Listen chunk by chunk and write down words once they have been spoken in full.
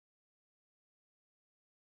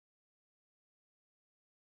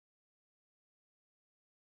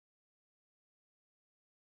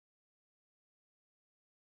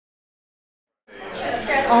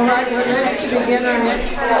All right, we're ready to begin our next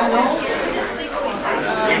panel.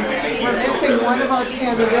 We're missing one of our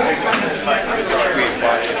candidates.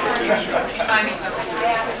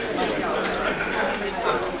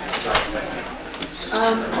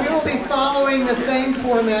 We will be following the same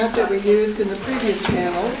format that we used in the previous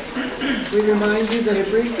panels. We remind you that a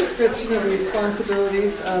brief description of the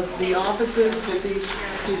responsibilities of the offices that these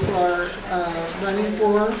people are running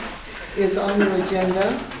for is on your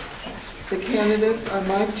agenda. The candidates are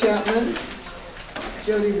Mike Chapman,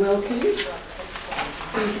 Jodi Wilke,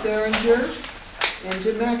 Steve Tharinger, and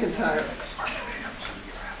Jim McEntire.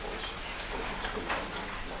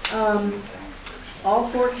 All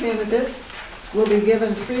four candidates will be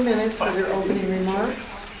given 3 minutes for their opening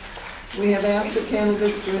remarks. We have asked the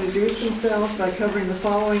candidates to introduce themselves by covering the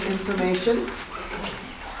following information.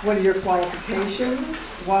 What are your qualifications?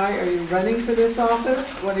 Why are you running for this office?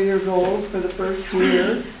 What are your goals for the first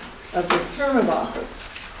year of this term of office?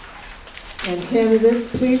 And candidates,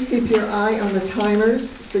 please keep your eye on the timers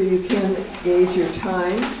so you can gauge your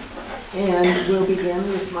time. And we'll begin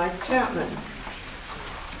with Mike Chapman.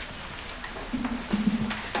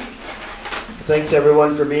 Thanks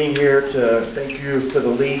everyone for being here. Thank you for the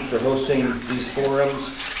league for hosting these forums.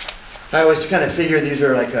 I always kind of figure these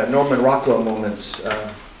are like Norman Rockwell moments.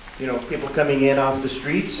 You know, people coming in off the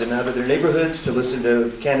streets and out of their neighborhoods to listen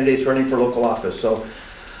to candidates running for local office. So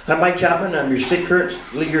I'm Mike Chapman. I'm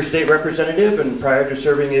currently your state representative, and prior to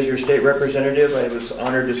serving as your state representative, I was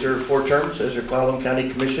honored to serve 4 terms as your Clallam County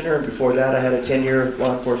Commissioner, and before that I had a 10-year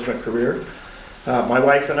law enforcement career. My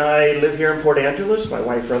wife and I live here in Port Angeles. My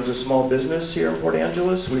wife runs a small business here in Port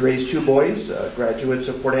Angeles. We raised 2 boys, graduates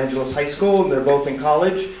of Port Angeles High School, and they're both in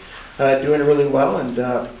college, doing really well. And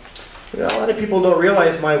a lot of people don't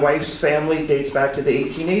realize my wife's family dates back to the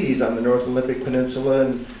 1880s on the North Olympic Peninsula,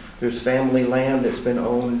 and there's family land that's been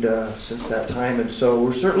owned since that time. And so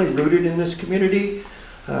we're certainly rooted in this community.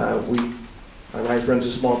 My wife runs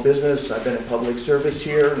a small business. I've been in public service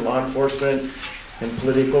here, in law enforcement, and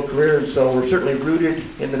political career, and so we're certainly rooted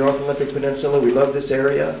in the North Olympic Peninsula. We love this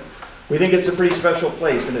area. We think it's a pretty special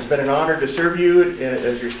place, and it's been an honor to serve you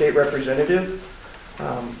as your state representative.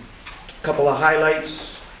 A couple of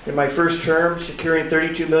highlights. In my first term, securing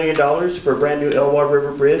 $32 million for a brand new Elwha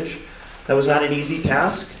River Bridge. That was not an easy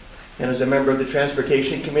task, and as a member of the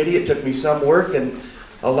Transportation Committee, it took me some work and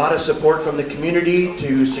a lot of support from the community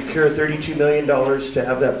to secure $32 million to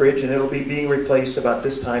have that bridge, and it'll be being replaced about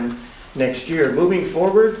this time next year. Moving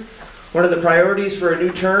forward, one of the priorities for a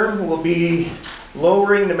new term will be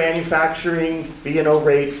lowering the manufacturing B&O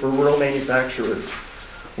rate for rural manufacturers.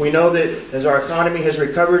 We know that as our economy has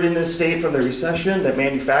recovered in this state from the recession, that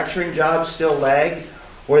manufacturing jobs still lag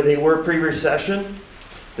where they were pre-recession.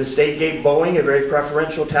 The state gave Boeing a very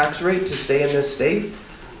preferential tax rate to stay in this state,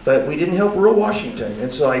 but we didn't help rural Washington.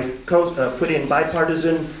 And so I put in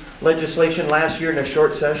bipartisan legislation last year in a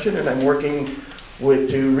short session, and I'm working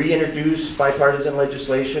to reintroduce bipartisan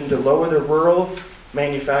legislation to lower the rural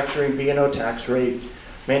manufacturing B&O tax rate.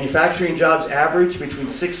 Manufacturing jobs average between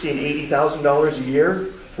 $60,000 and $80,000 a year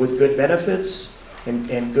with good benefits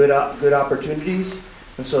and good opportunities.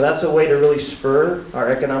 And so that's a way to really spur our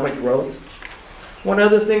economic growth. One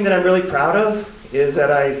other thing that I'm really proud of is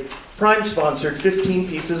that I prime sponsored 15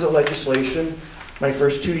 pieces of legislation my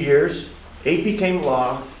first 2 years. 8 became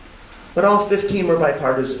law, but all 15 were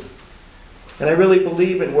bipartisan. And I really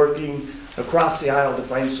believe in working across the aisle to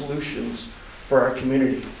find solutions for our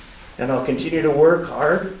community. And I'll continue to work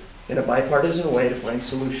hard in a bipartisan way to find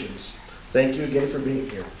solutions. Thank you again for being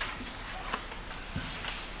here.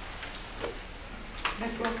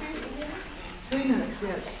 Ms. Wilke? 3 minutes,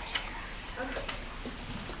 yes.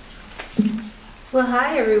 Well,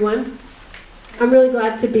 hi everyone. I'm really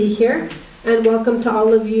glad to be here, and welcome to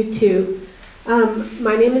all of you too.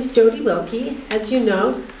 My name is Jodi Wilke. As you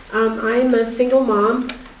know, I'm a single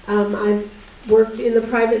mom. I've worked in the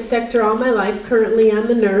private sector all my life. Currently, I'm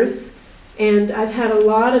a nurse, and I've had a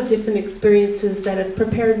lot of different experiences that have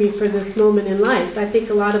prepared me for this moment in life. I think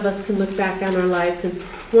a lot of us can look back on our lives and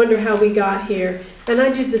wonder how we got here, and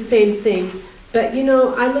I do the same thing. But you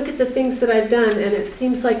know, I look at the things that I've done, and it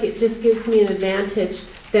seems like it just gives me an advantage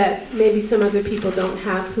that maybe some other people don't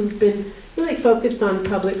have, who've been really focused on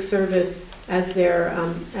public service as their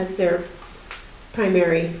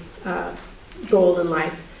primary goal in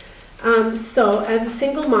life. So as a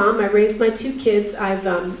single mom, I raised my 2 kids.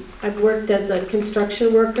 I've worked as a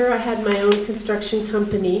construction worker. I had my own construction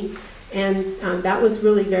company, and that was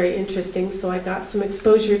really very interesting. So I got some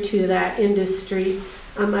exposure to that industry.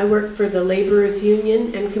 I worked for the Laborers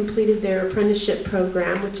Union and completed their apprenticeship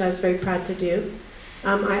program, which I was very proud to do.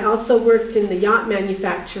 I also worked in the yacht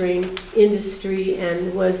manufacturing industry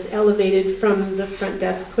and was elevated from the front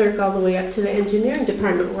desk clerk all the way up to the engineering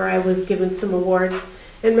department, where I was given some awards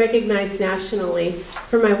and recognized nationally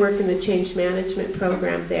for my work in the change management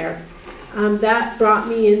program there. That brought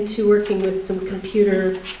me into working with some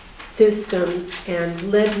computer systems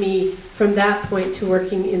and led me from that point to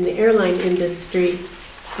working in the airline industry,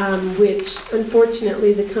 which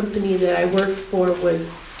unfortunately the company that I worked for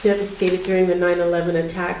was devastated during the 9/11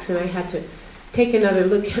 attacks, and I had to take another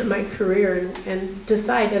look at my career and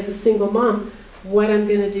decide as a single mom what I'm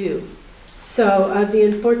going to do. So the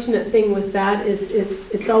unfortunate thing with that is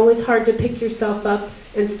it's always hard to pick yourself up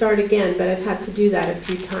and start again, but I've had to do that a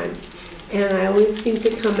few times. And I always seem to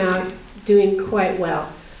come out doing quite well.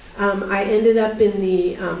 I ended up in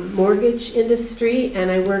the mortgage industry, and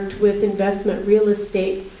I worked with investment real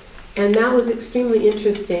estate, and that was extremely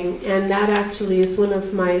interesting, and that actually is one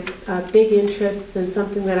of my big interests and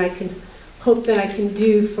something that I can hope that I can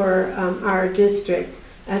do for our district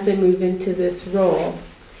as I move into this role.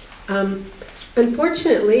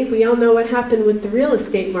 Unfortunately, we all know what happened with the real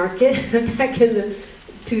estate market back in the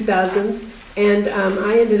 2000s, and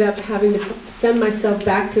I ended up having to send myself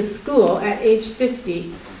back to school at age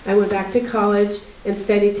 50. I went back to college and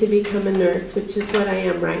studied to become a nurse, which is what I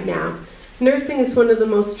am right now. Nursing is one of the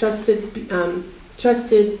most trusted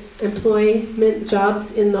employment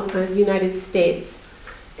jobs in the United States.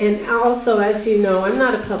 And also, as you know, I'm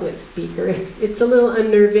not a public speaker. It's a little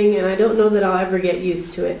unnerving, and I don't know that I'll ever get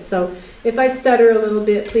used to it. So if I stutter a little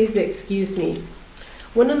bit, please excuse me.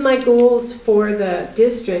 One of my goals for the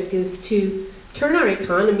district is to turn our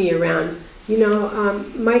economy around. You know,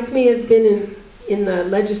 Mike may have been in the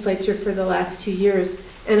legislature for the last 2 years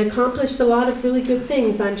and accomplished a lot of really good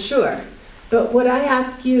things, I'm sure. But what I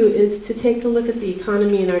ask you is to take a look at the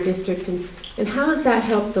economy in our district and how has that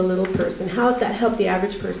helped the little person? How has that helped the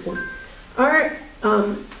average person? Our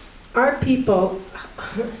people,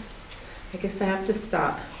 I guess I have to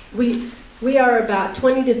stop. We are about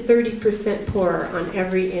 20 to 30% poorer on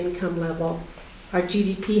every income level. Our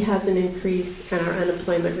GDP hasn't increased and our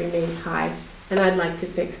unemployment remains high. And I'd like to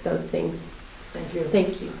fix those things. Thank you.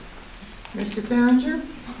 Thank you. Mr. Tharinger?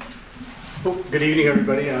 Well, good evening,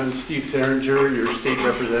 everybody. I'm Steve Tharinger, your state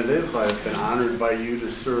representative. I've been honored by you to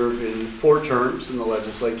serve in 4 terms in the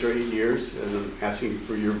legislature, 8 years, and I'm asking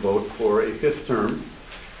for your vote for a 5th term.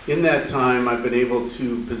 In that time, I've been able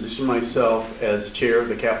to position myself as chair of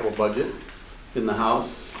the capital budget in the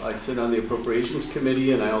House. I sit on the Appropriations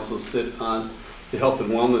Committee, and I also sit on the Health and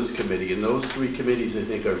Wellness Committee. And those 3 committees, I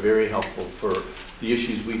think, are very helpful for the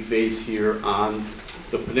issues we face here on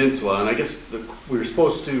the peninsula. And I guess we're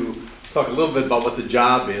supposed to talk a little bit about what the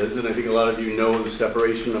job is, and I think a lot of you know the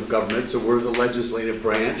separation of government. So we're the legislative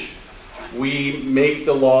branch. We make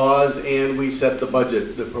the laws and we set the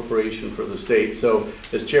budget, the appropriation for the state. So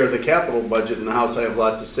as chair of the capital budget in the House, I have a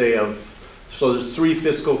lot to say of. So there's 3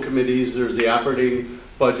 fiscal committees. There's the operating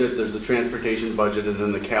budget, there's the transportation budget, and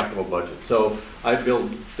then the capital budget. So I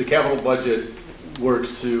build, the capital budget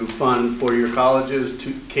works to fund 4-year colleges,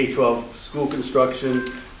 K-12 school construction,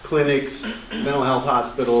 clinics, mental health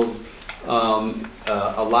hospitals,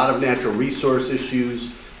 a lot of natural resource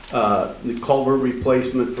issues, the culvert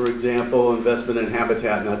replacement, for example, investment in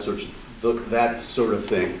habitat, and that sort of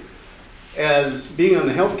thing. As being on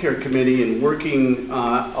the healthcare committee and working,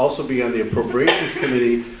 also being on the appropriations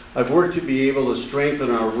committee, I've worked to be able to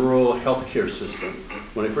strengthen our rural healthcare system.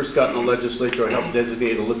 When I first got in the legislature, I helped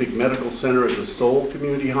designate Olympic Medical Center as a sole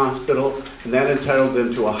community hospital, and that entitled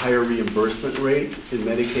them to a higher reimbursement rate in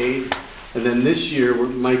Medicaid. And then this year,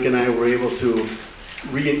 Mike and I were able to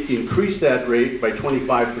increase that rate by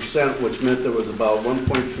 25%, which meant there was about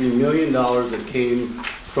 $1.3 million that came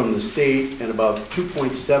from the state and about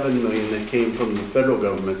 $2.7 million that came from the federal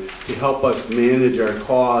government to help us manage our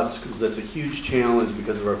costs, because that's a huge challenge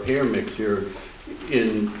because of our payer mix here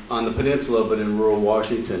on the peninsula, but in rural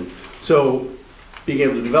Washington. So being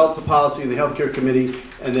able to develop the policy in the healthcare committee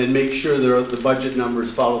and then make sure the budget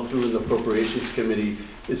numbers follow through in the appropriations committee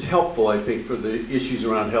is helpful, I think, for the issues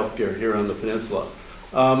around healthcare here on the peninsula.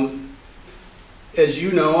 As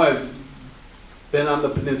you know, I've been on the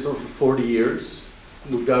peninsula for 40 years.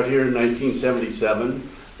 Moved out here in 1977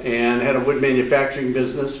 and had a wood manufacturing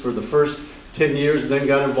business for the first 10 years, and then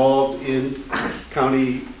got involved in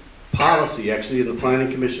county policy. Actually, in the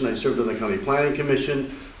Planning Commission, I served on the County Planning Commission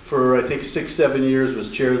for I think 6-7 years, was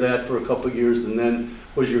chair of that for a couple of years, and then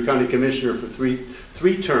was your county commissioner for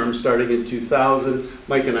three terms starting in 2000.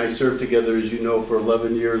 Mike and I served together, as you know, for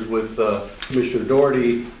 11 years with Commissioner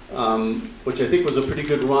Doherty, which I think was a pretty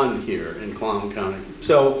good run here in Clallam County.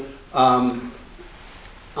 So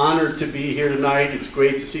honored to be here tonight. It's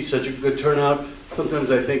great to see such a good turnout.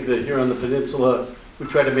 Sometimes I think that here on the peninsula, we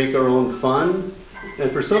try to make our own fun.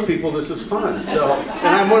 And for some people, this is fun. So, and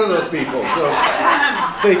I'm one of those people. So,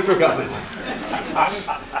 thanks for coming.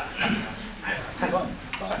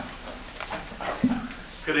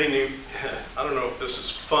 Good evening. I don't know if this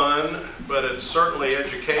is fun, but it's certainly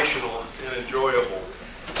educational and enjoyable.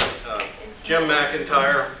 Jim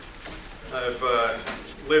McEntire. I've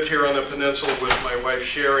lived here on the peninsula with my wife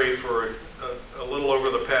Sherry for a little over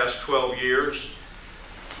the past 12 years.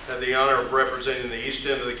 Had the honor of representing the east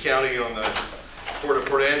end of the county on the Board of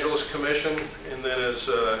Port Angeles Commission, and then as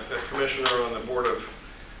a commissioner on the Board of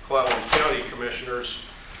Clallam County Commissioners.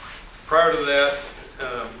 Prior to that,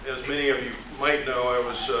 as many of you might know, I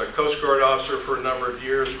was a Coast Guard officer for a number of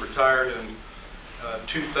years, retired in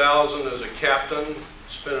 2000 as a captain,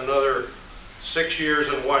 spent another 6 years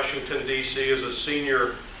in Washington, D.C. as a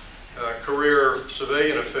senior career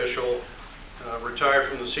civilian official, retired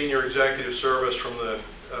from the senior executive service from the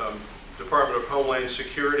Department of Homeland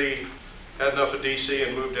Security, had enough of D.C.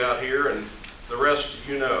 and moved out here, and the rest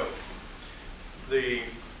you know. The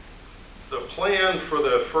plan for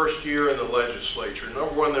the first year in the legislature,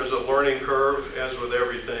 number one, there's a learning curve, as with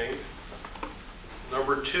everything.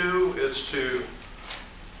 Number two, is to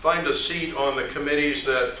find a seat on the committees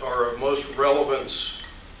that are of most relevance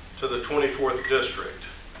to the 24th District.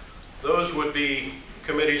 Those would be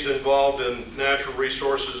committees involved in natural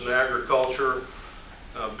resources and agriculture,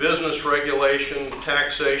 business regulation,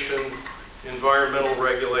 taxation, environmental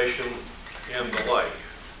regulation, and the like.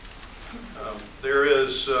 There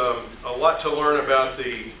is a lot to learn about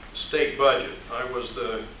the state budget. I was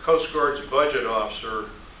the Coast Guard's budget officer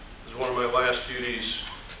as one of my last duties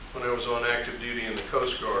when I was on active duty in the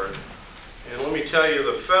Coast Guard. And let me tell you,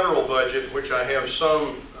 the federal budget, which I have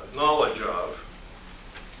some knowledge of,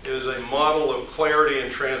 is a model of clarity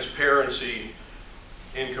and transparency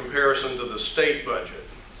in comparison to the state budget.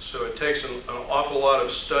 So it takes an awful lot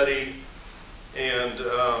of study and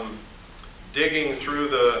digging through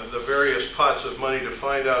the various pots of money to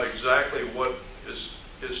find out exactly what is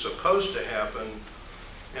supposed to happen,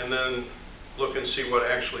 and then look and see what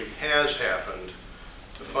actually has happened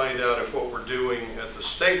to find out if what we're doing at the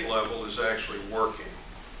state level is actually working.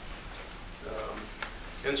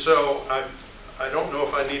 And so I don't know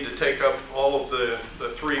if I need to take up all of the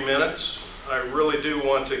 3 minutes. I really do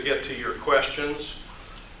want to get to your questions,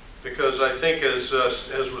 because I think, as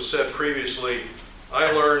was said previously, I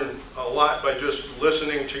learn a lot by just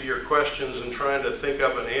listening to your questions and trying to think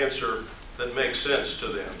up an answer that makes sense to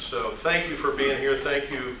them. So thank you for being here. Thank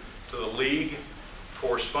you to the League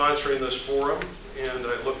for sponsoring this forum, and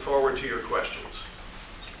I look forward to your questions.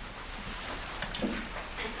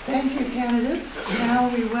 Thank you, candidates. Now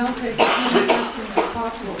we will take as many questions as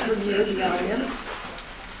possible from you, the audience.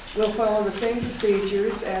 We'll follow the same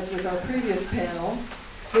procedures as with our previous panel.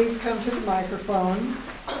 Please come to the microphone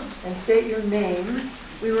and state your name.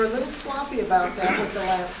 We were a little sloppy about that with the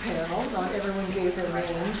last panel. Not everyone gave their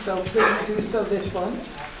name, so please do so this one.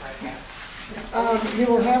 You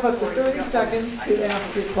will have up to 30 seconds to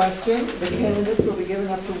ask your question. The candidates will be given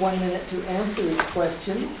up to 1 minute to answer each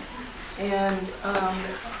question. And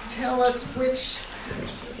tell us which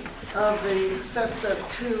of the sets of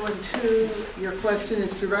 2 and 2 your question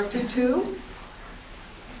is directed to.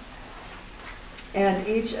 And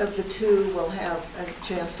each of the 2 will have a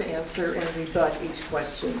chance to answer and rebut each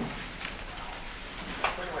question.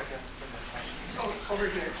 Over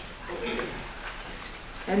here.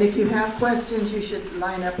 And if you have questions, you should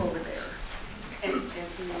line up over there. And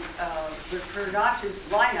if you prefer not to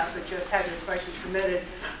line up, but just have your questions submitted,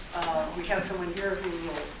 we have someone here who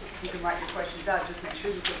can write your questions out. Just make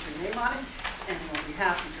sure you put your name on it, and we'll be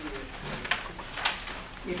happy to read it.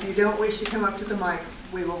 If you don't wish to come up to the mic,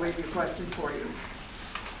 we will read your question for you.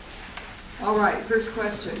 All right, first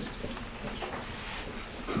question.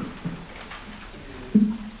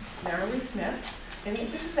 Marilee Smith, and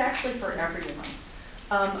this is actually for everyone.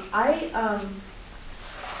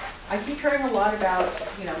 I keep hearing a lot about,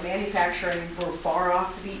 manufacturing. We're far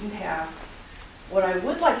off the beaten path. What I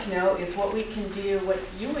would like to know is what we can do, what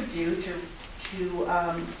you would do to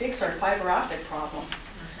fix our fiber optic problem.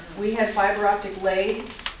 We had fiber optic laid.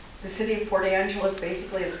 The city of Port Angeles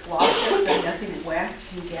basically has blocked it, so nothing west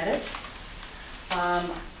can get it.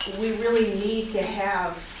 We really need to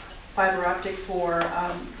have fiber optic for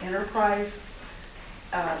enterprise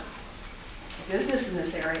business in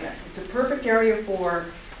this area. It's a perfect area for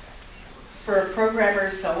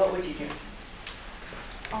programmers, so what would you do?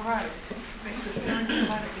 All right. Mr. Tharinger,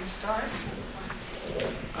 why don't you start?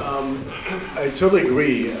 I totally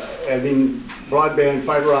agree. I mean, broadband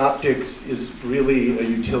fiber optics is really a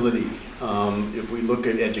utility. If we look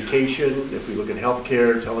at education, if we look at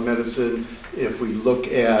healthcare, telemedicine, if we look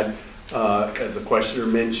at, as the questioner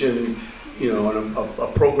mentioned, you know, a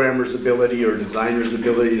programmer's ability or designer's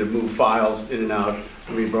ability to move files in and out,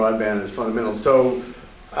 I mean, broadband is fundamental. So,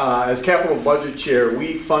 as capital budget chair,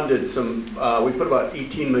 we funded some, we put about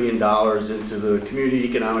 $18 million into the Community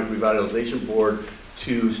Economic Revitalization Board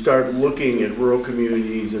to start looking at rural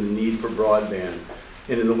communities and the need for broadband.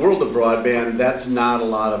 And in the world of broadband, that's not a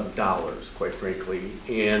lot of dollars, quite frankly.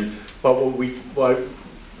 But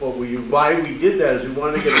why we did that is we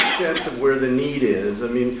wanted to get a sense of where the need is. I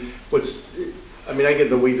mean, I get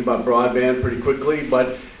the weeds about broadband pretty quickly,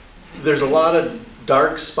 but there's a lot of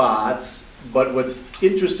dark spots. But what's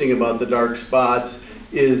interesting about the dark spots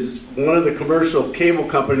is one of the commercial cable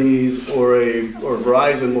companies or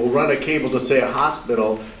Verizon will run a cable to, say, a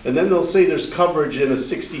hospital, and then they'll say there's coverage in a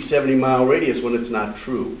 60, 70 mile radius when it's not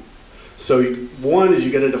true. So one is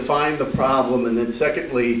you got to define the problem, and then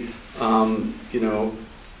secondly, you know,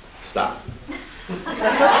 stop.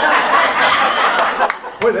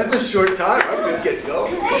 Boy, that's a short time. I'm just getting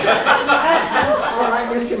going. All right,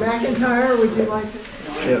 Mr. McEntire, would you like to?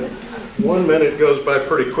 Yeah. 1 minute goes by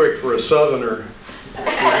pretty quick for a Southerner.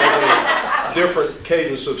 A different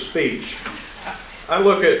cadence of speech. I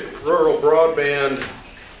look at rural broadband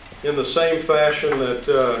in the same fashion that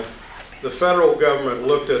the federal government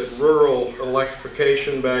looked at rural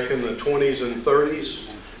electrification back in the 20s and 30s.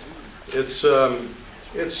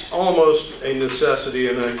 It's almost a necessity,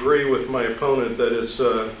 and I agree with my opponent that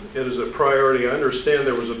it is a priority. I understand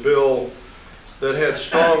there was a bill that had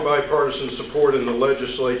strong bipartisan support in the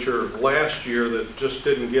legislature last year that just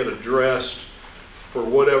didn't get addressed for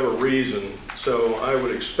whatever reason. So I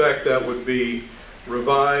would expect that would be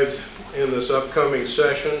revived in this upcoming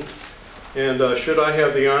session. And should I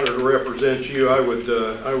have the honor to represent you, I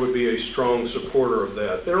would be a strong supporter of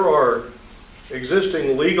that. There are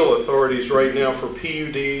existing legal authorities right now for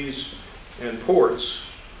PUDs and ports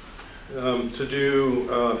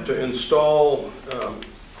to install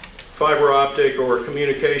fiber optic or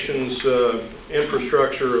communications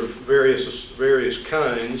infrastructure of various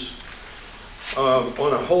kinds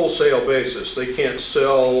on a wholesale basis. They can't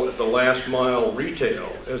sell at the last mile retail,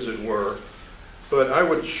 as it were. But I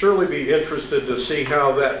would surely be interested to see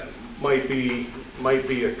how that might be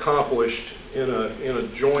accomplished in a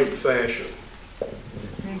joint fashion.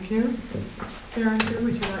 Thank you. Tharinger,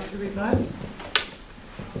 would you like to rebut?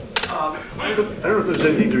 I don't know if there's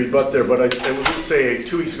anything to rebut there, but I will just say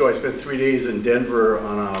 2 weeks ago I spent 3 days in Denver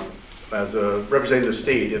representing the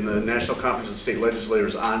state in the National Conference of State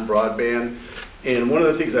Legislators on broadband. And one of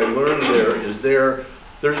the things I learned there is there's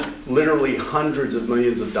literally hundreds of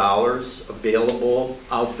millions of dollars available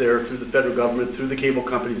out there through the federal government, through the cable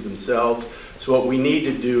companies themselves. So what we need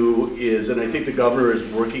to do is, and I think the governor is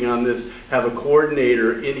working on this, have a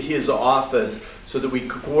coordinator in his office so that we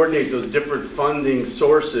coordinate those different funding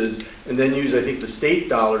sources and then use, I think, the state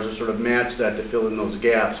dollars to sort of match that to fill in those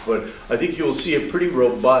gaps. But I think you'll see a pretty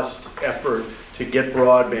robust effort to get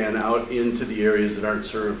broadband out into the areas that aren't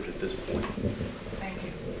served at this point. Thank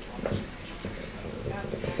you.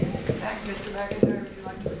 Mr. McEntire, would you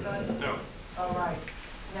like to rebut? No. All right.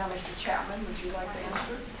 Now, Mr. Chapman, would you like to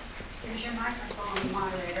answer? Here's your microphone,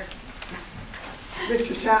 moderator.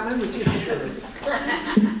 Mr. Chapman, would you?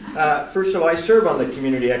 First of all, I serve on the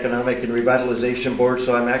Community Economic and Revitalization Board,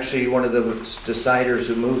 so I'm actually one of the deciders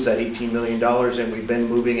who moves that $18 million, and we've been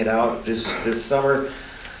moving it out this summer.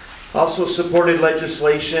 Also supported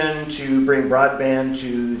legislation to bring broadband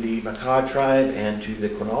to the Makah tribe and to the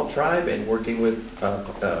Quinault tribe, and working with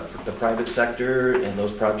the private sector, and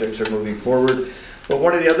those projects are moving forward. But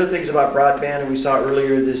one of the other things about broadband, and we saw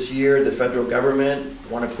earlier this year, the federal government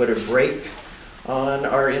want to put a brake on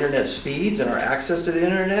our internet speeds and our access to the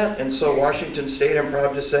internet. And so Washington State, I'm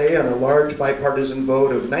proud to say, on a large bipartisan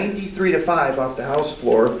vote of 93-5 off the House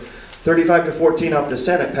floor, 35-14 off the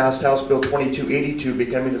Senate, passed House Bill 2282,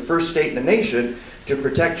 becoming the first state in the nation to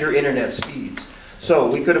protect your internet speeds. So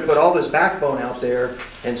we could have put all this backbone out there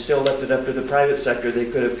and still left it up to the private sector. They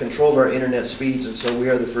could have controlled our internet speeds, and so we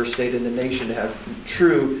are the first state in the nation to have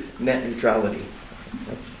true net neutrality.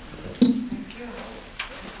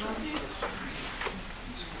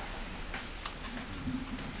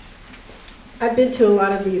 I've been to a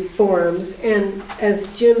lot of these forums, and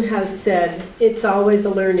as Jim has said, it's always a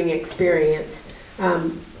learning experience.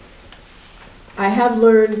 I have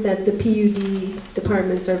learned that the PUD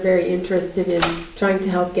departments are very interested in trying to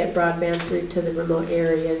help get broadband through to the remote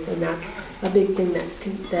areas, and that's a big thing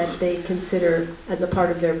that they consider as a part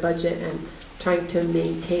of their budget and trying to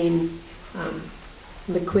maintain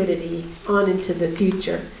liquidity on into the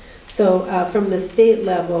future. So from the state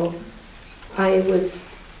level, I was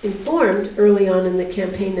informed early on in the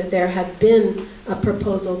campaign that there had been a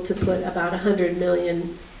proposal to put about $100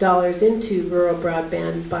 million into rural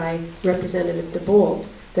broadband by Representative DeBold,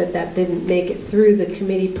 that didn't make it through the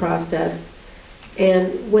committee process.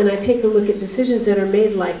 And when I take a look at decisions that are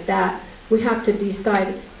made like that, we have to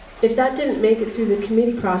decide if that didn't make it through the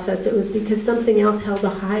committee process, it was because something else held a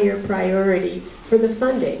higher priority for the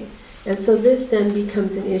funding. And so this then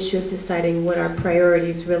becomes an issue of deciding what our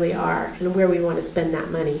priorities really are and where we want to spend that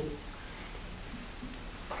money.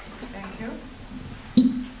 Thank you.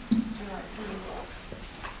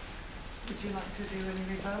 Would you like to do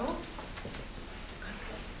any rebuttal?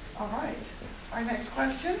 All right. Our next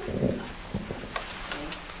question.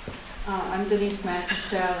 I'm Denise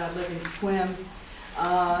McEntire. I live in Sequim.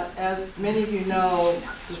 As many of you know,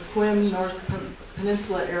 the Sequim North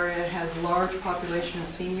Peninsula area has a large population of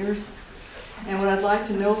seniors. And what I'd like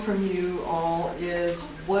to know from you all is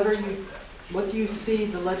what do you see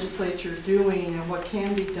the legislature doing and what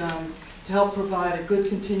can be done to help provide a good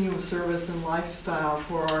continuum of service and lifestyle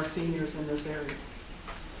for our seniors in this area?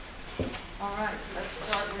 All right. Let's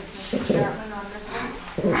start with Mr. Chapman on this one.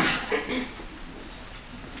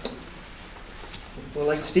 Well,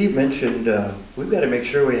 like Steve mentioned, we've got to make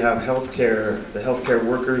sure we have the healthcare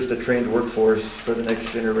workers, the trained workforce for the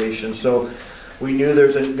next generation. So we knew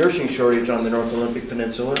there's a nursing shortage on the North Olympic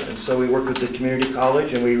Peninsula, and so we worked with the community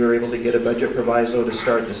college and we were able to get a budget proviso to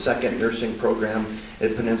start the second nursing program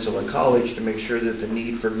at Peninsula College to make sure that the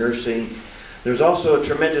need for nursing. There's also a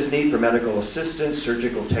tremendous need for medical assistants,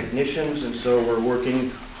 surgical technicians, and so we're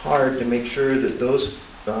working hard to make sure that those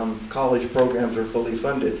college programs are fully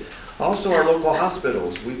funded. Also, our local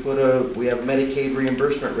hospitals, we have Medicaid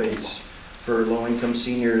reimbursement rates for low-income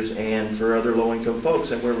seniors and for other low-income folks,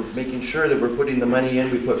 and we're making sure that we're putting the money in.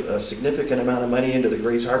 We put a significant amount of money into the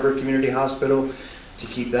Grace Harbor Community Hospital to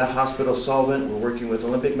keep that hospital solvent. We're working with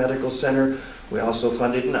Olympic Medical Center. We also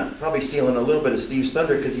funded, and I'm probably stealing a little bit of Steve's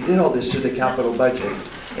thunder because he did all this through the capital budget.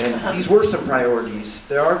 And these were some priorities.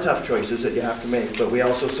 There are tough choices that you have to make, but we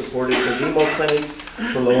also supported the demo clinic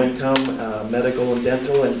for low-income medical and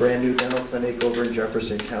dental, and brand new dental clinic over in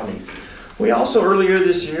Jefferson County. We also earlier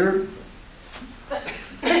this year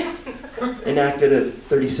enacted a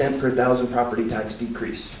 30-cent per 1,000 property tax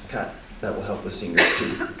decrease cut that will help with seniors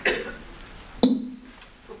too.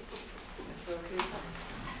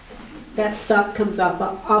 That stop comes off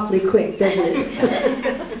awfully quick, doesn't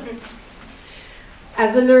it?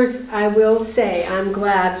 As a nurse, I will say I'm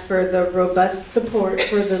glad for the robust support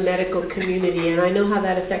for the medical community, and I know how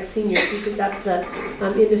that affects seniors because that's the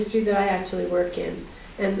industry that I actually work in,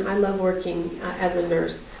 and I love working as a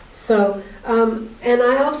nurse. So, and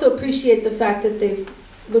I also appreciate the fact that they've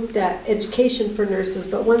looked at education for nurses,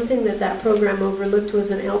 but one thing that program overlooked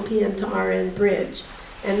was an LPN to RN bridge,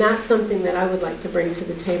 and that's something that I would like to bring to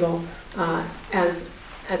the table as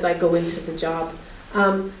I go into the job.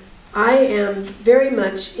 I am very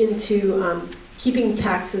much into keeping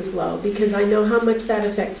taxes low because I know how much that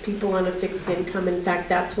affects people on a fixed income. In fact,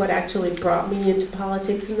 that's what actually brought me into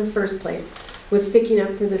politics in the first place, was sticking up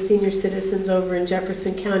for the senior citizens over in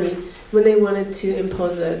Jefferson County when they wanted to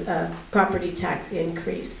impose a property tax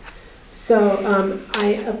increase. So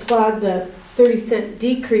I applaud the 30-cent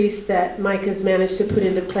decrease that Mike has managed to put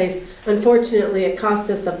into place. Unfortunately, it cost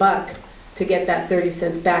us $1 to get that 30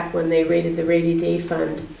 cents back when they raided the rainy day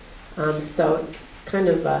fund. So it's kind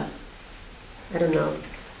of, I don't know,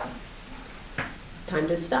 time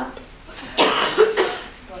to stop.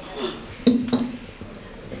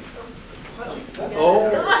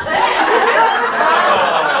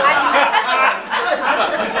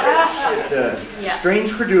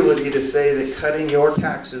 Strange credulity to say that cutting your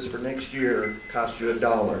taxes for next year costs you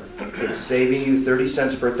 $1. It's saving you 30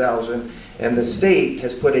 cents per 1,000, and the state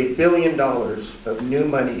has put $1 billion of new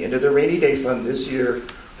money into the rainy day fund this year,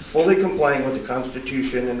 fully complying with the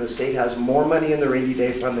Constitution, and the state has more money in the rainy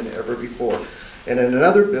day fund than ever before. And in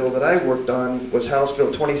another bill that I worked on was House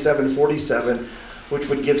Bill 2747, which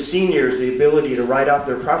would give seniors the ability to write off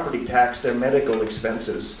their property tax, their medical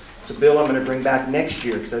expenses. It's a bill I'm going to bring back next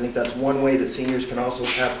year because I think that's one way that seniors can also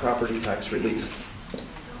have property tax relief.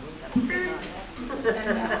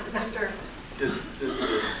 Mr.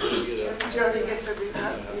 Jodi gets a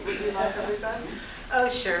rebut. Would you like a rebut? Oh,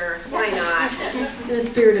 sure. Why not? In the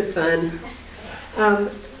spirit of fun.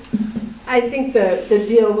 I think the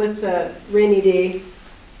deal with the rainy day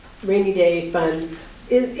fund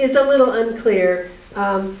is a little unclear.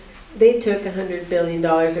 they took $100 billion,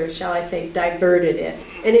 or shall I say diverted it.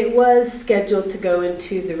 And it was scheduled to go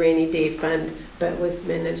into the rainy day fund, but was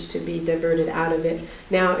managed to be diverted out of it.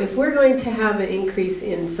 Now, if we're going to have an increase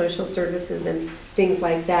in social services and things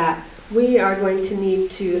like that, we are going to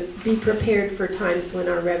need to be prepared for times when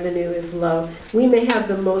our revenue is low. We may have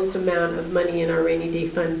the most amount of money in our rainy day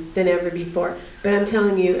fund than ever before, but I'm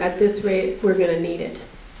telling you, at this rate, we're going to need it.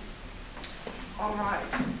 All right.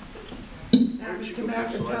 Now, Mr.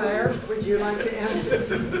 McEntire, would you like to answer?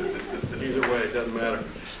 Either way, it doesn't matter.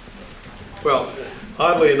 Well,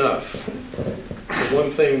 oddly enough, the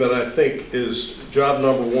one thing that I think is job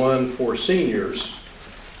number one for seniors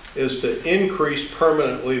is to increase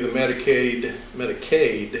permanently the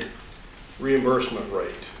Medicaid reimbursement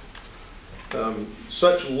rate.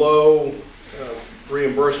 Such low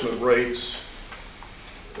reimbursement rates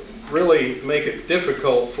really make it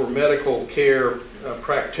difficult for medical care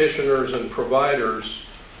practitioners and providers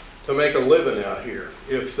to make a living out here.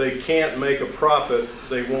 If they can't make a profit,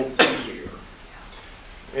 they won't be here.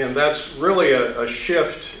 And that's really a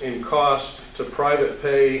shift in cost to private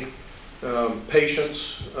pay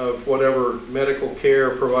patients of whatever medical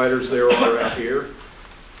care providers there are out here.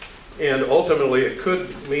 And ultimately, it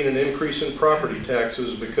could mean an increase in property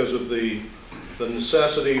taxes because of the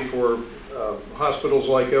necessity for hospitals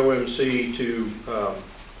like OMC to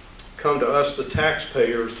come to us, the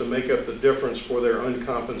taxpayers, to make up the difference for their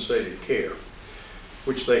uncompensated care,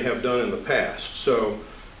 which they have done in the past. So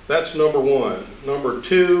that's number one. Number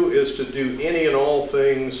two is to do any and all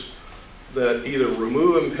things that either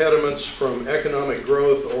remove impediments from economic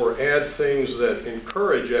growth or add things that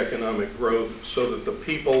encourage economic growth so that the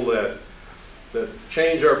people that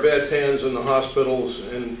change our bedpans in the hospitals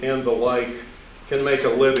and the like can make a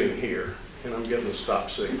living here. And I'm getting a stop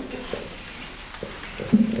signal.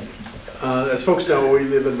 As folks know, we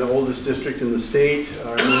live in the oldest district in the state.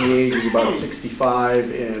 Our mean age is about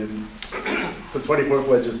 65, and the 24th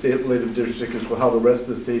legislative district is how the rest of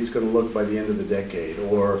the state's going to look by the end of the decade,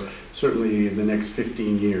 or certainly in the next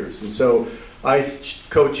 15 years. And so I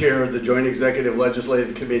co-chair the Joint Executive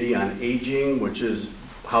Legislative Committee on Aging, which is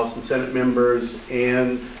House and Senate members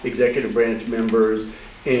and executive branch members.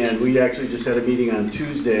 And we actually just had a meeting on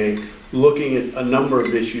Tuesday looking at a number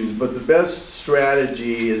of issues, but the best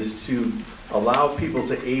strategy is to allow people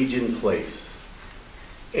to age in place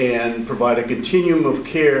and provide a continuum of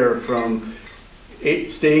care from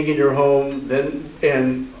staying in your home,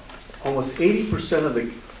 and almost 80% of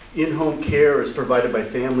the in-home care is provided by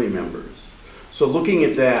family members. So looking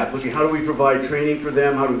at that, looking how do we provide training for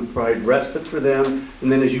them, how do we provide respite for them,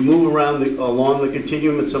 and then as you move around along the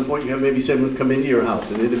continuum, at some point you have maybe someone come into your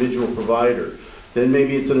house, an individual provider. Then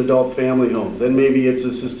maybe it's an adult family home. Then maybe it's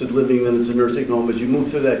assisted living, then it's a nursing home. As you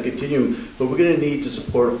move through that continuum, but we're going to need to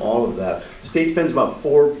support all of that. The state spends about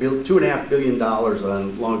 $2.5 billion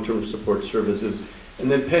on long-term support services,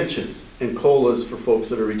 and then pensions and COLAs for folks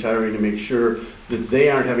that are retiring to make sure that they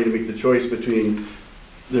aren't having to make the choice between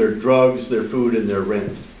their drugs, their food, and their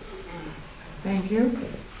rent. Thank you.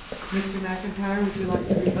 Mr. McEntire, would you like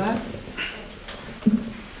to rebut?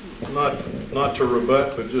 Not to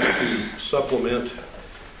rebut, but just to supplement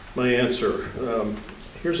my answer.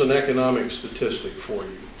 Here's an economic statistic for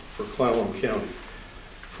you, for Clallam County.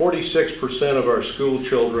 46% of our school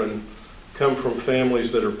children come from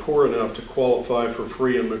families that are poor enough to qualify for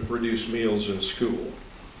free and reduced meals in school.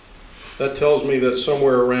 That tells me that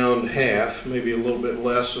somewhere around half, maybe a little bit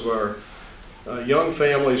less, of our young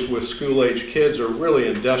families with school-age kids are really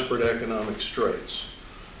in desperate economic straits.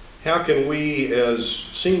 How can we as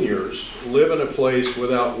seniors live in a place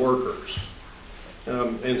without workers?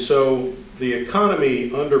 And so the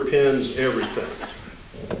economy underpins everything.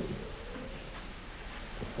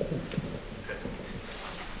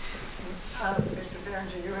 Mr.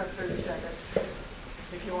 Tharinger, you have 30 seconds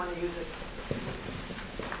if you want to use it.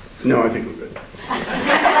 No, I think we're good.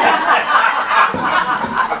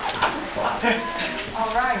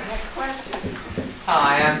 All right, next question.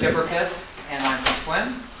 Hi, I'm Deborah Pitts, and I'm from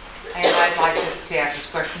Swim. And I'd like to ask this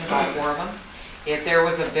question about Orland. If there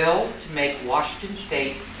was a bill to make Washington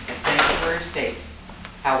State a sanctuary state,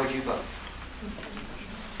 how would you vote?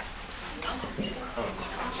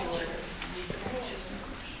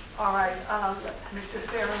 All right, Mr.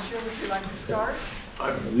 Tharinger, would you like to start?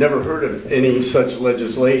 I've never heard of any such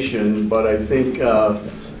legislation, but I think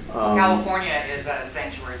California is a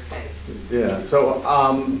sanctuary state. Yeah, so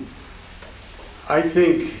I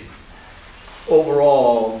think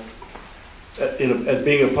overall, as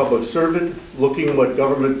being a public servant, looking at what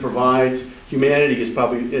government provides, humanity is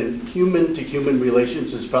probably, and human-to-human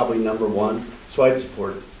relations is probably number one, so I'd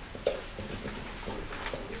support it.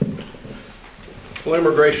 Well,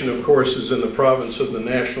 immigration, of course, is in the province of the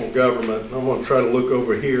national government. I'm going to try to look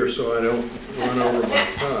over here so I don't run over my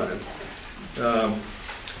time.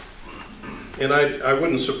 And I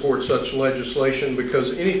wouldn't support such legislation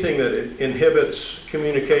because anything that inhibits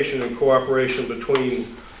communication and cooperation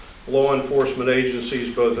between law enforcement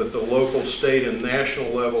agencies, both at the local, state, and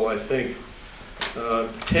national level, I think,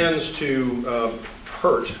 tends to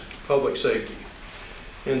hurt public safety.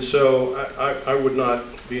 And so I would not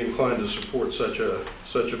be inclined to support such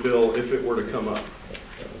a bill if it were to come up.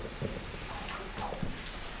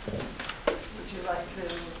 Would you like to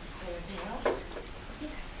say anything else?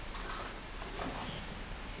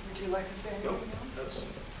 Would you like to say anything No, else? that's.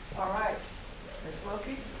 All right. Ms.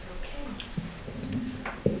 Wilke?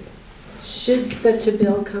 Okay. Should such a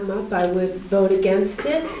bill come up, I would vote against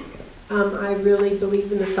it. I really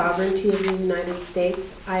believe in the sovereignty of the United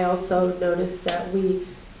States. I also notice that we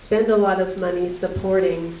spend a lot of money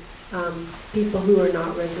supporting people who are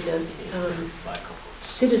not resident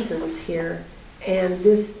citizens here. And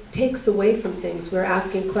this takes away from things. We're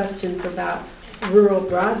asking questions about rural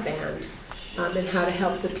broadband and how to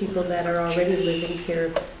help the people that are already living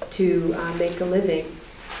here to make a living.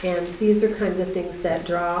 And these are kinds of things that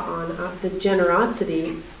draw on the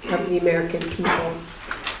generosity of the American people.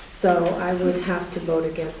 So I would have to vote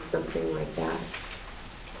against something like that.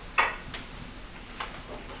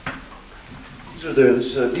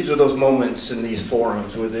 These are those moments in these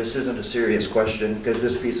forums where this isn't a serious question because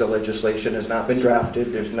this piece of legislation has not been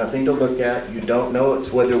drafted. There's nothing to look at. You don't know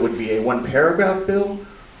whether it would be a one-paragraph bill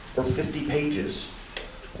or 50 pages.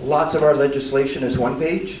 Lots of our legislation is 1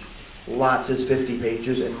 page. Lots is 50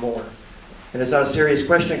 pages and more. And it's not a serious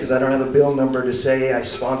question because I don't have a bill number to say I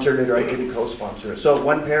sponsored it or I didn't co-sponsor it. So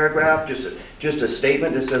 1 paragraph, just a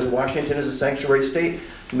statement that says Washington is a sanctuary state.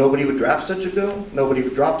 Nobody would draft such a bill, nobody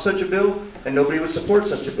would drop such a bill, and nobody would support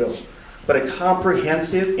such a bill. But a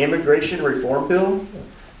comprehensive immigration reform bill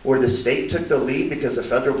where the state took the lead because the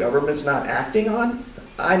federal government's not acting on,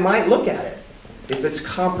 I might look at it. If it's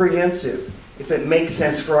comprehensive, if it makes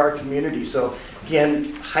sense for our community. So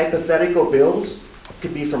again, hypothetical bills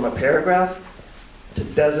could be from a paragraph to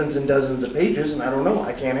dozens and dozens of pages, and I don't know,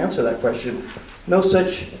 I can't answer that question. No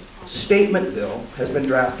such statement bill has been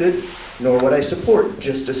drafted, nor would I support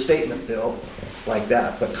just a statement bill like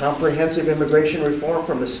that. But comprehensive immigration reform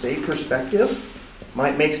from a state perspective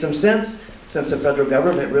might make some sense since the federal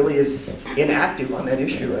government really is inactive on that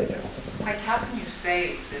issue right now. Mike, how can you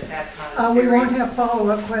say that that's not a We serious? won't have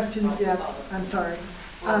follow-up questions yet. I'm sorry.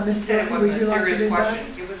 Well, Ms. said it Wilke, would wasn't you a like to serious do that?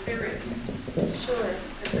 question. It was serious. Sure.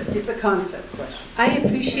 It's a concept question. I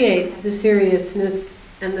appreciate the seriousness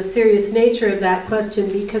and the serious nature of that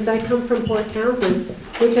question because I come from Port Townsend,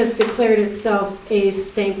 which has declared itself a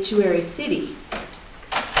sanctuary city.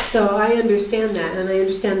 So I understand that, and I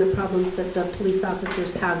understand the problems that the police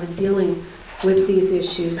officers have in dealing with these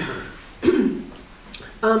issues.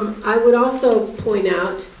 I would also point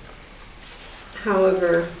out,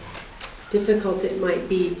 however difficult it might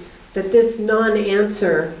be, that this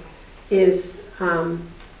non-answer is, I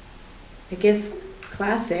guess,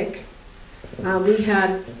 classic. We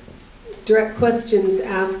had direct questions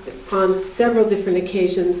asked on several different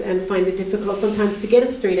occasions and find it difficult sometimes to get a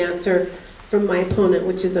straight answer from my opponent,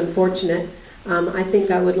 which is unfortunate. I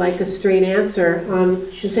think I would like a straight answer on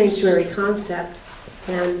the sanctuary concept.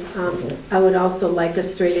 And I would also like a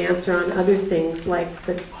straight answer on other things like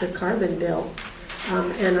the carbon bill.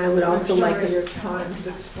 And I would also like a... Your time's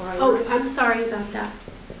expired. Oh, I'm sorry about that.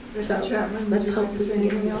 Mr. Chapman, would let's you hope like to we say can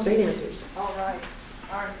get anything some else? straight answers. All right.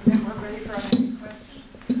 All right, then we're ready for our next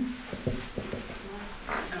question.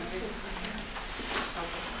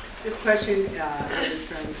 This question is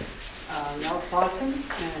from Mel Clausen,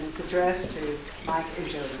 and it's addressed to Mike and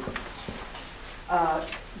Jodi.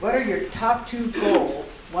 What are your top 2 goals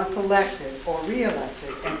once elected or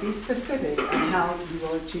re-elected, and be specific on how you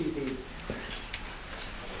will achieve these?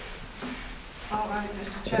 All right,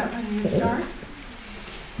 Mr. Chapman, you start.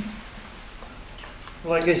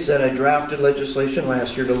 Like I said, I drafted legislation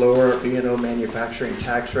last year to lower our B&O manufacturing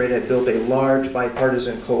tax rate. I built a large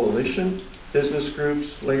bipartisan coalition, business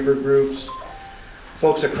groups, labor groups,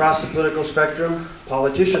 folks across the political spectrum,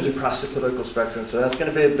 politicians across the political spectrum. So that's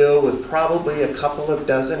going to be a bill with probably a couple of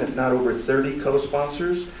dozen, if not over 30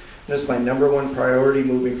 co-sponsors. And it's my #1 priority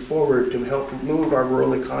moving forward to help move our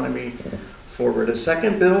rural economy forward. A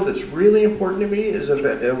second bill that's really important to me is a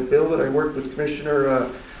bill that I worked with Commissioner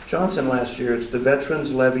Johnson last year. It's the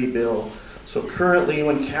Veterans Levy Bill. So currently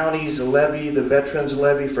when counties levy the Veterans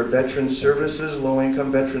Levy for veteran services,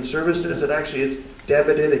 low-income veteran services, it's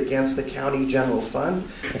debited against the county general fund.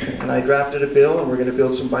 And I drafted a bill, and we're going to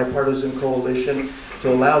build some bipartisan coalition to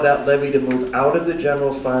allow that levy to move out of the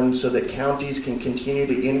general fund so that counties can continue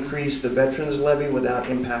to increase the veterans levy without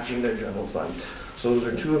impacting their general fund. So those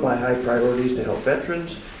are two of my high priorities to help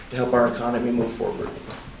veterans, to help our economy move forward.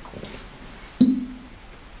 Thank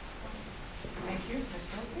you, Ms.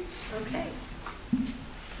 Wilke. Okay.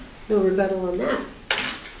 No rebuttal on that.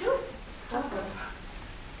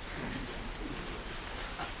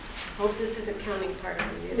 Hope this isn't counting part of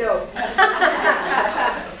the minutes. No.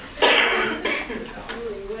 This is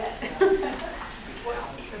really wet.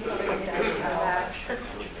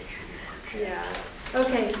 Yeah.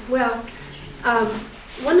 Okay, well,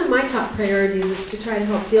 one of my top priorities is to try to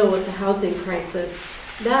help deal with the housing crisis.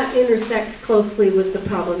 That intersects closely with the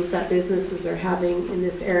problems that businesses are having in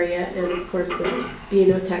this area, and of course the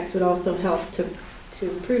B&O tax would also help to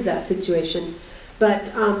improve that situation.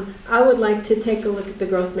 But I would like to take a look at the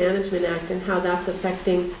Growth Management Act and how that's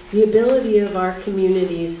affecting the ability of our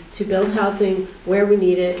communities to build housing where we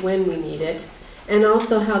need it, when we need it, and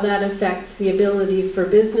also how that affects the ability for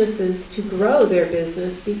businesses to grow their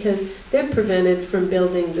business because they're prevented from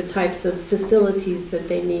building the types of facilities that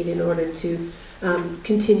they need in order to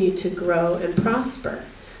continue to grow and prosper.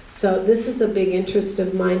 So this is a big interest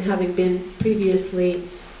of mine, having been previously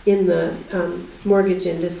in the mortgage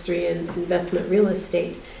industry and investment real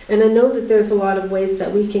estate. And I know that there's a lot of ways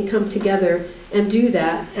that we can come together and do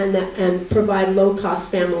that and provide low-cost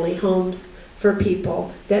family homes for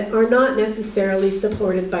people that are not necessarily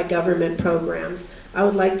supported by government programs. I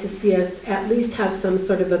would like to see us at least have some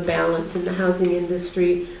sort of a balance in the housing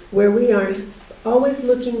industry where we aren't always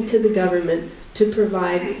looking to the government to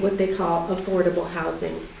provide what they call affordable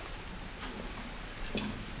housing.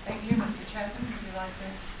 Thank you, Mr. Chapman.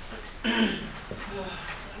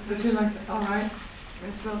 Would you like to, all right.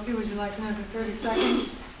 Ms. Wilke, would you like another 30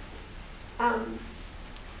 seconds? I'm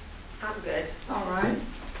good. All right.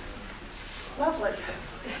 Lovely.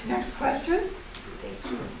 Next question. Thank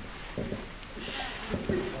you.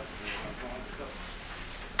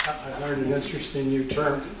 I learned an interesting new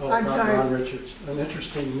term. I'm sorry. Ron Richards. An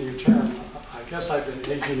interesting new term. I guess I've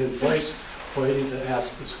been aging in place waiting to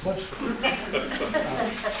ask this question.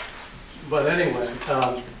 But anyway,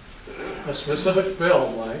 a specific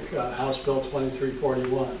bill like House Bill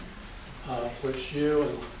 2341, which you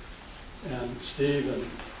and Steve and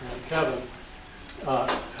Kevin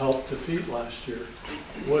helped defeat last year,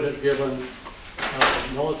 would have given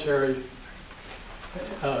military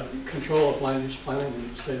control of land use planning in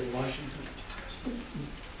the state of Washington.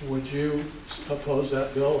 Would you oppose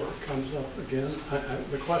that bill if it comes up again?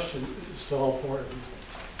 The question is to all four of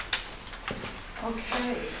you.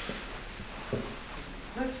 Okay.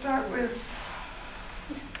 Let's start with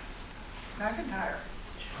McEntire.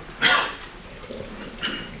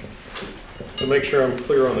 To make sure I'm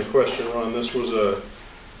clear on the question, Ron, this was a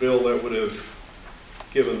bill that would have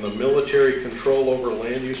given the military control over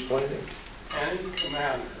land use planning? Any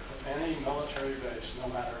commander of any military base, no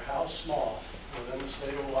matter how small, within the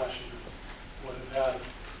state of Washington, would have had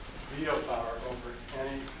veto power over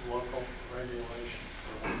any local regulation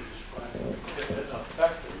for land use planning. It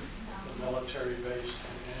affected the military base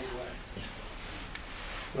in any way.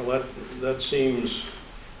 Well, that seems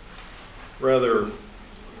rather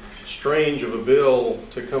strange of a bill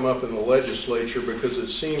to come up in the legislature because it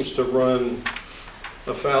seems to run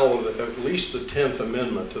afoul of at least the 10th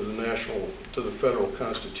Amendment to the federal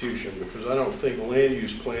Constitution, because I don't think land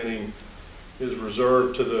use planning is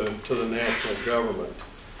reserved to the national government.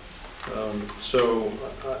 So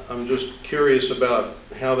I'm just curious about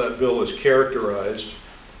how that bill is characterized.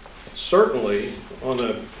 Certainly on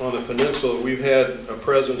the peninsula we've had a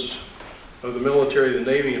presence of the military, the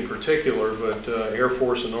Navy in particular, but Air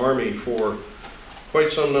Force and Army for quite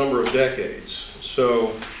some number of decades.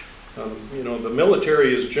 So you know, the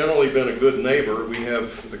military has generally been a good neighbor. We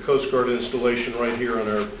have the Coast Guard installation right here in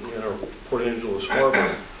our Port Angeles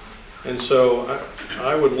Harbor. And so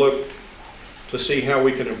I would look to see how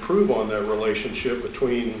we can improve on that relationship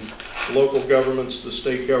between local governments, the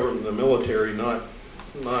state government, and the military, not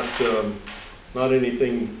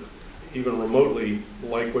anything even remotely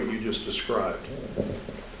like what you just described.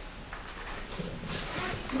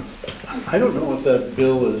 I don't know if that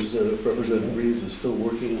bill is, Representative Reeves is still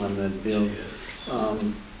working on that bill.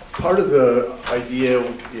 Part of the idea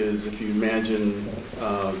is, if you imagine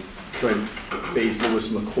Joint Base Lewis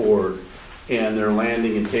McChord and their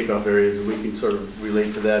landing and takeoff areas, and we can sort of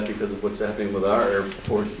relate to that because of what's happening with our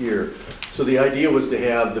airport here. So the idea was to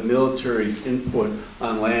have the military's input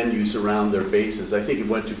on land use around their bases. I think it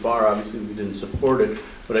went too far. Obviously, we didn't support it,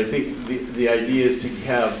 but I think the idea is to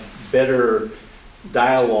have better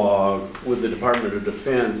dialogue with the Department of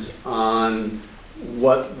Defense on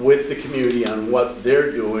with the community on what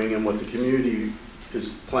they're doing and what the community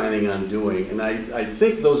is planning on doing. And I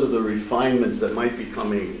think those are the refinements that might be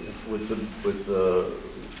coming with the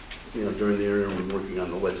you know, during the interim working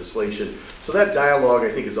on the legislation. So that dialogue,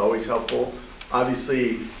 I think, is always helpful.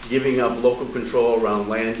 Obviously, giving up local control around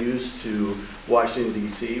land use to Washington,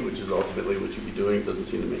 D.C., which is ultimately what you'd be doing, doesn't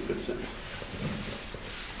seem to make good sense.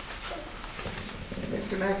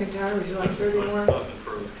 Mr. McEntire, would you like 30 more? Nothing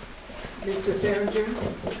further. Mr. Tharinger?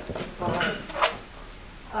 All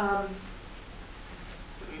right.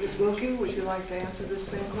 Ms. Wilke, would you like to answer this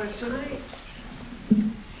same question?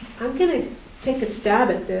 I'm going to take a stab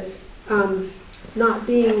at this, not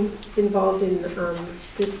being involved in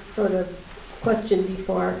this sort of question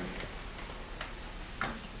before.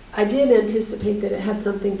 I did anticipate that it had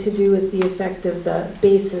something to do with the effect of the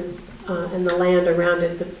bases and the land around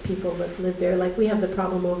it, the people that live there. Like we have the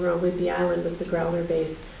problem over on Whidbey Island with the Growler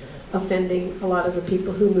base offending a lot of the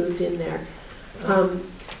people who moved in there.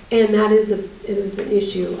 And that is it is an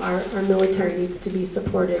issue. Our military needs to be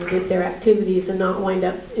supported with their activities and not wind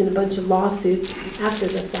up in a bunch of lawsuits after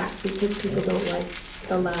the fact because people don't like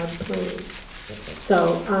the loud planes.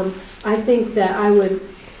 So I think that I would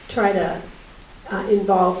try to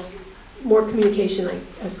involve more communication, like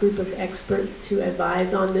a group of experts to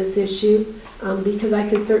advise on this issue, because I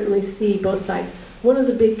can certainly see both sides. One of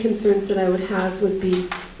the big concerns that I would have would be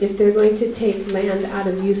if they're going to take land out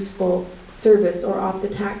of useful service or off the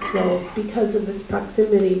tax rolls because of its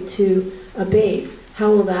proximity to a base, how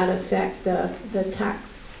will that affect the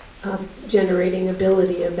tax generating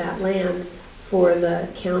ability of that land for the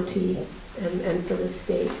county and for the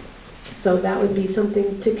state? So that would be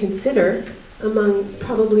something to consider among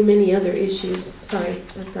probably many other issues. Sorry,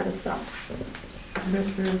 I've got to stop.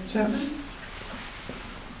 Mr. Chapman?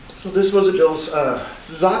 So this was a bill, this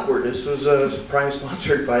is awkward. This was prime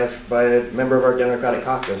sponsored by a member of our Democratic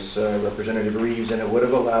caucus, Representative Reeves, and it would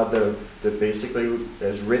have allowed the basically,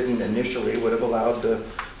 as written initially, would have allowed the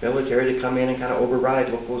military to come in and kind of override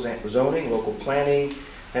local zoning, local planning,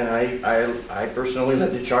 and I personally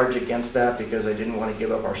led the charge against that because I didn't want to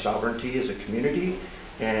give up our sovereignty as a community.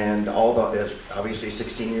 And obviously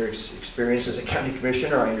 16 years experience as a county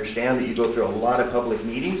commissioner, I understand that you go through a lot of public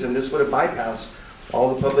meetings, and this would have bypassed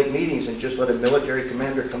all the public meetings and just let a military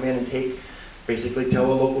commander come in and basically tell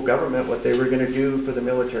a local government what they were going to do for the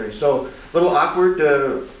military. So a little awkward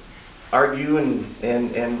to argue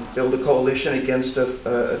and build a coalition against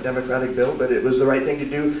a Democratic bill, but it was the right thing to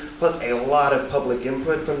do. Plus a lot of public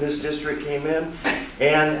input from this district came in.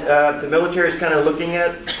 And the military is kind of looking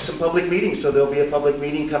at some public meetings, so there'll be a public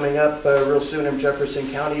meeting coming up real soon in Jefferson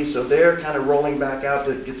County, so they're kind of rolling back out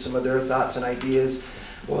to get some of their thoughts and ideas.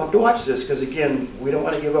 We'll have to watch this, because again, we don't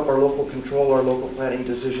want to give up our local control, our local planning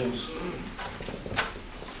decisions.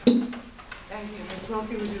 Thank you. Ms.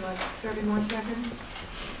 Wilke, would you like 30 more seconds?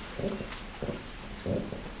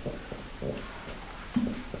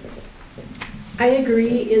 I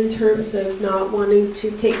agree in terms of not wanting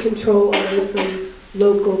to take control away from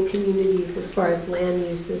local communities as far as land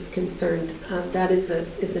use is concerned. That is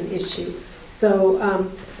an issue.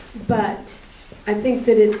 So, but I think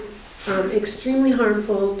that it's extremely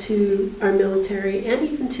harmful to our military and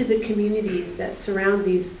even to the communities that surround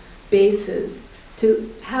these bases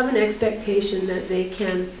to have an expectation that they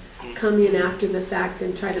can come in after the fact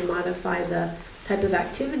and try to modify the type of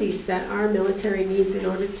activities that our military needs in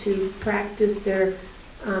order to practice their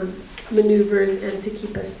maneuvers and to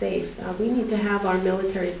keep us safe. We need to have our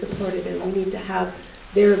military supported, and we need to have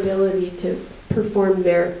their ability to perform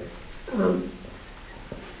their,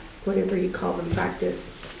 whatever you call them,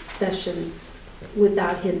 practice sessions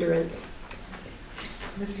without hindrance.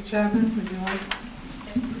 Mr. Chapman, would you like?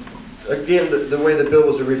 Again, the way the bill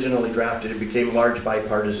was originally drafted, it became large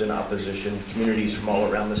bipartisan opposition. Communities from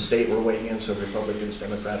all around the state were weighing in, so Republicans,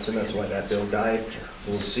 Democrats, and that's why that bill died.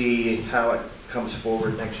 We'll see how it comes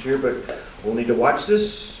forward next year, but we'll need to watch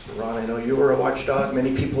this. Ron, I know you were a watchdog.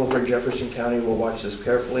 Many people over in Jefferson County will watch this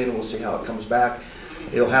carefully, and we'll see how it comes back.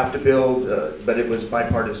 It'll have to build, but it was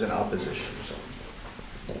bipartisan opposition. So.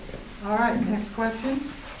 All right, next question.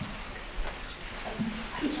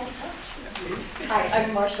 Hi,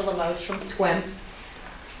 I'm Marcia Lemos from SQUIM.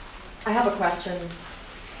 I have a question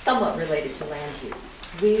somewhat related to land use.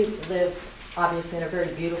 We live obviously in a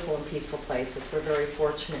very beautiful and peaceful place, as we're very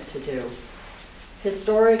fortunate to do.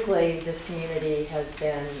 Historically, this community has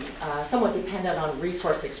been somewhat dependent on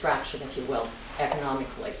resource extraction, if you will,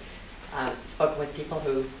 economically. Spoken with people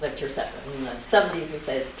who lived here in the 70s who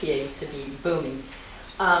said PA used to be booming.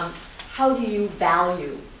 How do you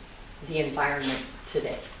value the environment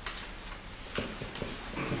today?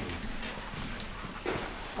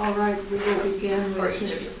 All right, we will begin with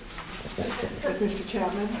Mr.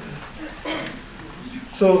 Chapman.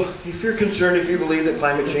 So if you're concerned, if you believe that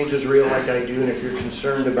climate change is real like I do, and if you're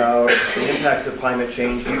concerned about the impacts of climate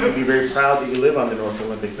change, you can be very proud that you live on the North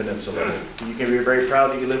Olympic Peninsula. You can be very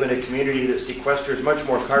proud that you live in a community that sequesters much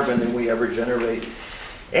more carbon than we ever generate.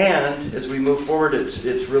 And as we move forward,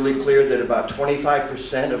 it's really clear that about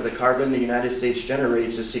 25% of the carbon the United States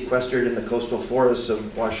generates is sequestered in the coastal forests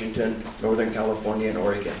of Washington, Northern California, and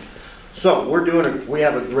Oregon. So we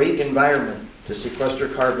have a great environment to sequester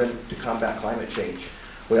carbon to combat climate change.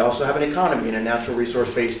 We also have an economy, and a natural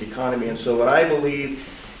resource-based economy. And so what I believe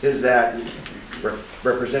is that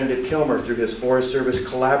Representative Kilmer, through his Forest Service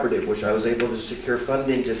Collaborative, which I was able to secure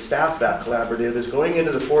funding to staff that collaborative, is going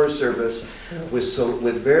into the Forest Service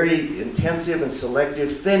with very intensive and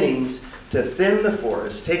selective thinnings to thin the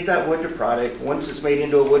forest, take that wood to product. Once it's made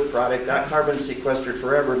into a wood product, that carbon is sequestered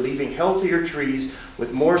forever, leaving healthier trees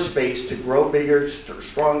with more space to grow bigger,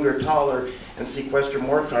 stronger, taller, and sequester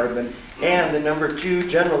more carbon. And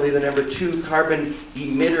generally the number two carbon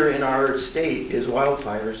emitter in our state is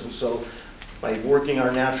wildfires. And so by working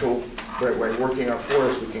our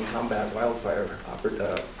forests, we can combat wildfire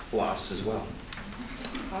loss as well.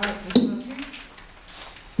 All right, Ms. Wilke.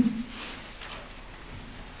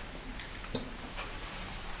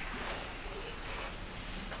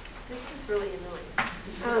 This is really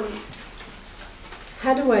annoying.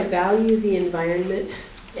 How do I value the environment?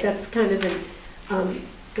 That's kind of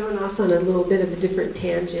going off on a little bit of a different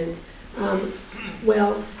tangent.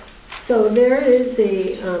 So there is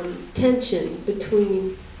a tension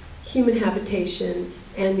between human habitation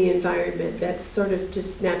and the environment that's sort of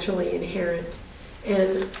just naturally inherent.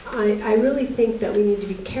 And I really think that we need to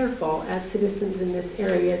be careful as citizens in this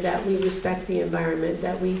area that we respect the environment,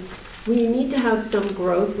 that we need to have some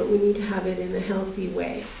growth, but we need to have it in a healthy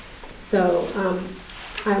way. So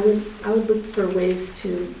I would look for ways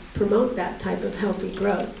to promote that type of healthy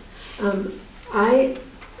growth. I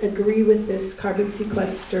agree with this carbon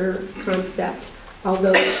sequester concept,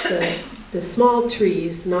 although it's the small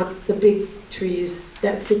trees, not the big trees,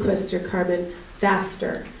 that sequester carbon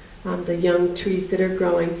faster. The young trees that are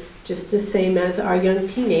growing, just the same as our young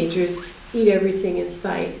teenagers, eat everything in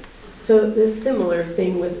sight. So there's a similar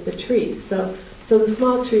thing with the trees. So the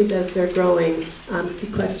small trees, as they're growing,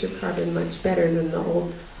 sequester carbon much better than the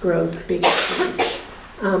old growth big trees.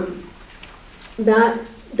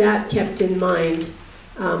 That kept in mind,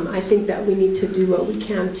 I think that we need to do what we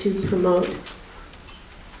can to promote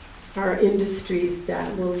our industries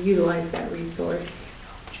that will utilize that resource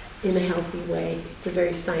in a healthy way. It's a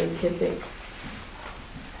very scientific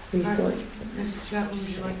resource. Mr. Chapman, would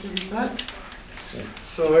you like to rebut?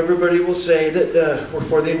 So everybody will say that we're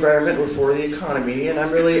for the environment, we're for the economy, and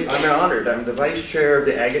I'm honored. I'm the vice chair of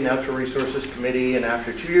the Ag and Natural Resources Committee, and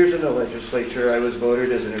after 2 years in the legislature, I was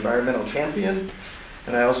voted as an environmental champion,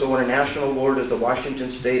 and I also won a national award as the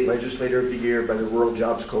Washington State Legislator of the Year by the Rural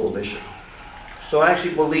Jobs Coalition. So I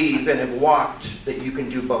actually believe and have walked that you can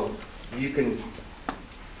do both. You can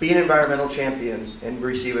be an environmental champion and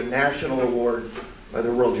receive a national award by the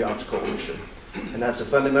Rural Jobs Coalition. And that's a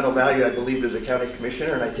fundamental value I believe as a county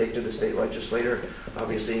commissioner, and I take to the state legislator,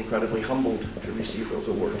 obviously incredibly humbled to receive those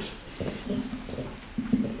awards. I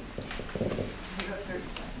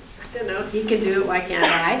don't know if you can do it, why can't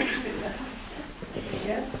I?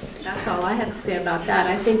 Yes, that's all I have to say about that.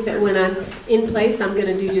 I think that when I'm in place, I'm going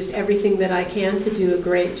to do just everything that I can to do a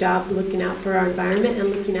great job looking out for our environment and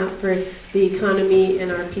looking out for the economy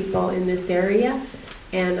and our people in this area.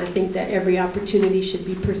 And I think that every opportunity should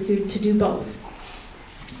be pursued to do both.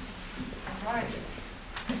 All right.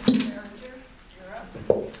 Mr. Tharinger, you're up.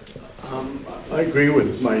 I agree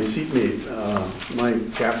with my seatmate,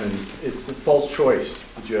 Mike Chapman. It's a false choice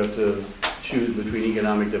that you have to choose between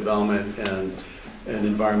economic development and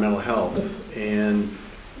environmental health. And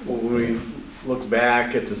when we look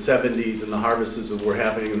back at the 70s and the harvests that were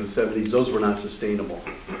happening in the 70s, those were not sustainable.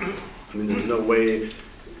 I mean, there's no way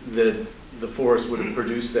that the forest would have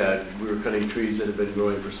produced that. We were cutting trees that have been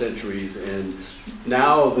growing for centuries, and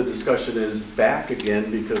now the discussion is back again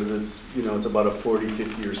because it's about a 40,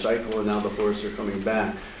 50-year cycle, and now the forests are coming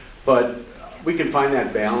back. But we can find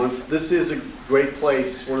that balance. This is a great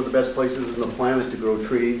place, one of the best places on the planet to grow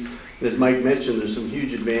trees. And as Mike mentioned, there's some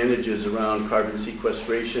huge advantages around carbon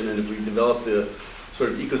sequestration, and if we develop the sort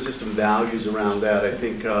of ecosystem values around that, I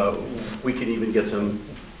think we can even get some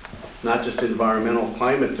not just environmental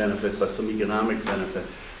climate benefit, but some economic benefit.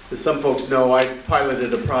 As some folks know, I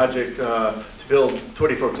piloted a project to build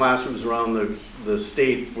 24 classrooms around the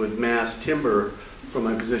state with mass timber from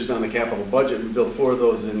my position on the capital budget. We built 4 of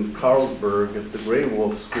those in Carlsberg at the Gray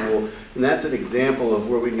Wolf School, and that's an example of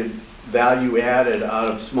where we get value added out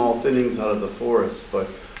of small thinnings out of the forest. But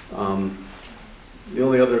the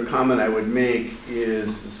only other comment I would make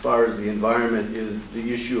is, as far as the environment, is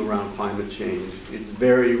the issue around climate change. It's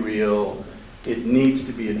very real. It needs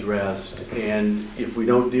to be addressed, and if we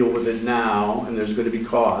don't deal with it now, and there's going to be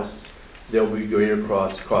costs, there'll be greater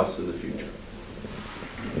costs in the future.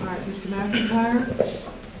 All right, Mr. McEntire?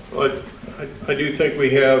 Well, I do think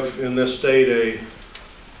we have in this state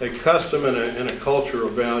a custom and a culture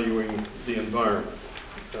of valuing the environment.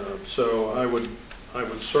 So I would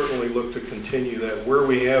certainly look to continue that. Where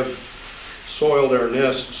we have soiled our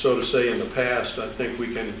nest, so to say, in the past, I think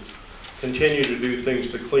we can continue to do things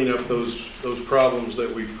to clean up those problems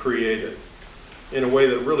that we've created in a way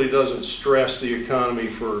that really doesn't stress the economy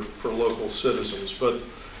for local citizens. But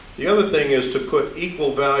the other thing is to put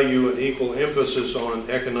equal value and equal emphasis on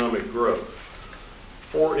economic growth.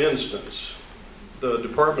 For instance, the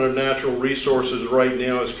Department of Natural Resources right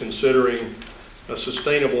now is considering a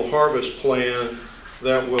sustainable harvest plan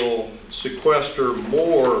that will sequester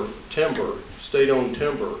more timber, state-owned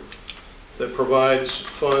timber, that provides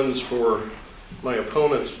funds for my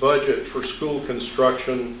opponent's budget for school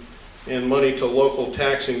construction and money to local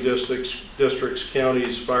taxing districts,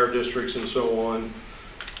 counties, fire districts, and so on,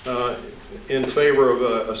 in favor of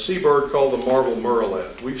a seabird called the marble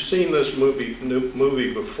murrelet. We've seen this movie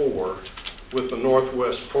before with the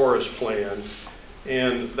Northwest Forest Plan,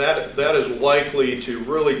 and that is likely to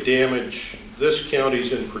really damage this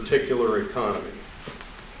county's in particular economy.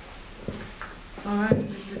 All right,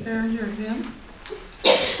 Mr. Tharinger again.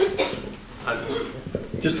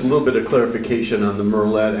 Just a little bit of clarification on the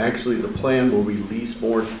murrelet. Actually, the plan will release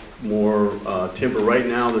more timber. Right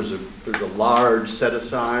now, there's a large set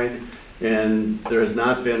aside, and there has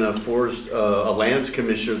not been a lands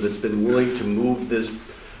commissioner that's been willing to move this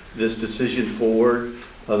decision forward.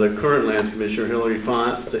 The current lands commissioner, Hillary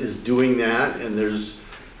Font, is doing that, and there's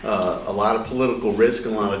a lot of political risk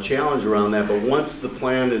and a lot of challenge around that. But once the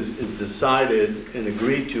plan is decided and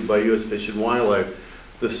agreed to by U.S. Fish and Wildlife,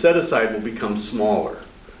 the set aside will become smaller.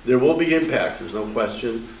 There will be impacts, there's no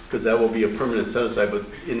question, because that will be a permanent set aside, but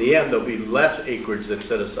in the end there'll be less acreage that's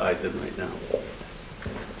set aside than right now.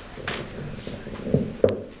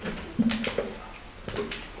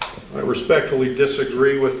 I respectfully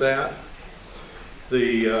disagree with that.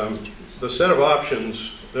 The set of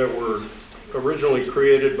options that were originally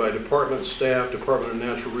created by department staff, Department of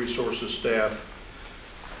Natural Resources staff,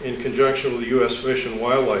 in conjunction with the U.S. Fish and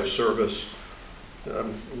Wildlife Service,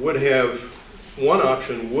 one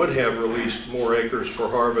option would have released more acres for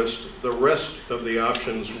harvest. The rest of the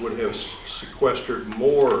options would have sequestered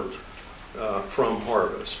more from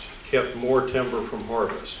harvest, kept more timber from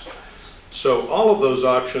harvest. So all of those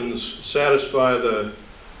options satisfy the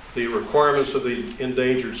requirements of the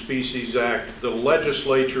Endangered Species Act. The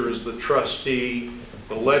legislature is the trustee.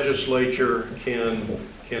 The legislature can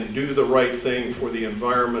do the right thing for the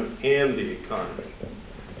environment and the economy.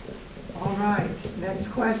 All right, next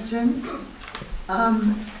question.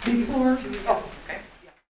 Before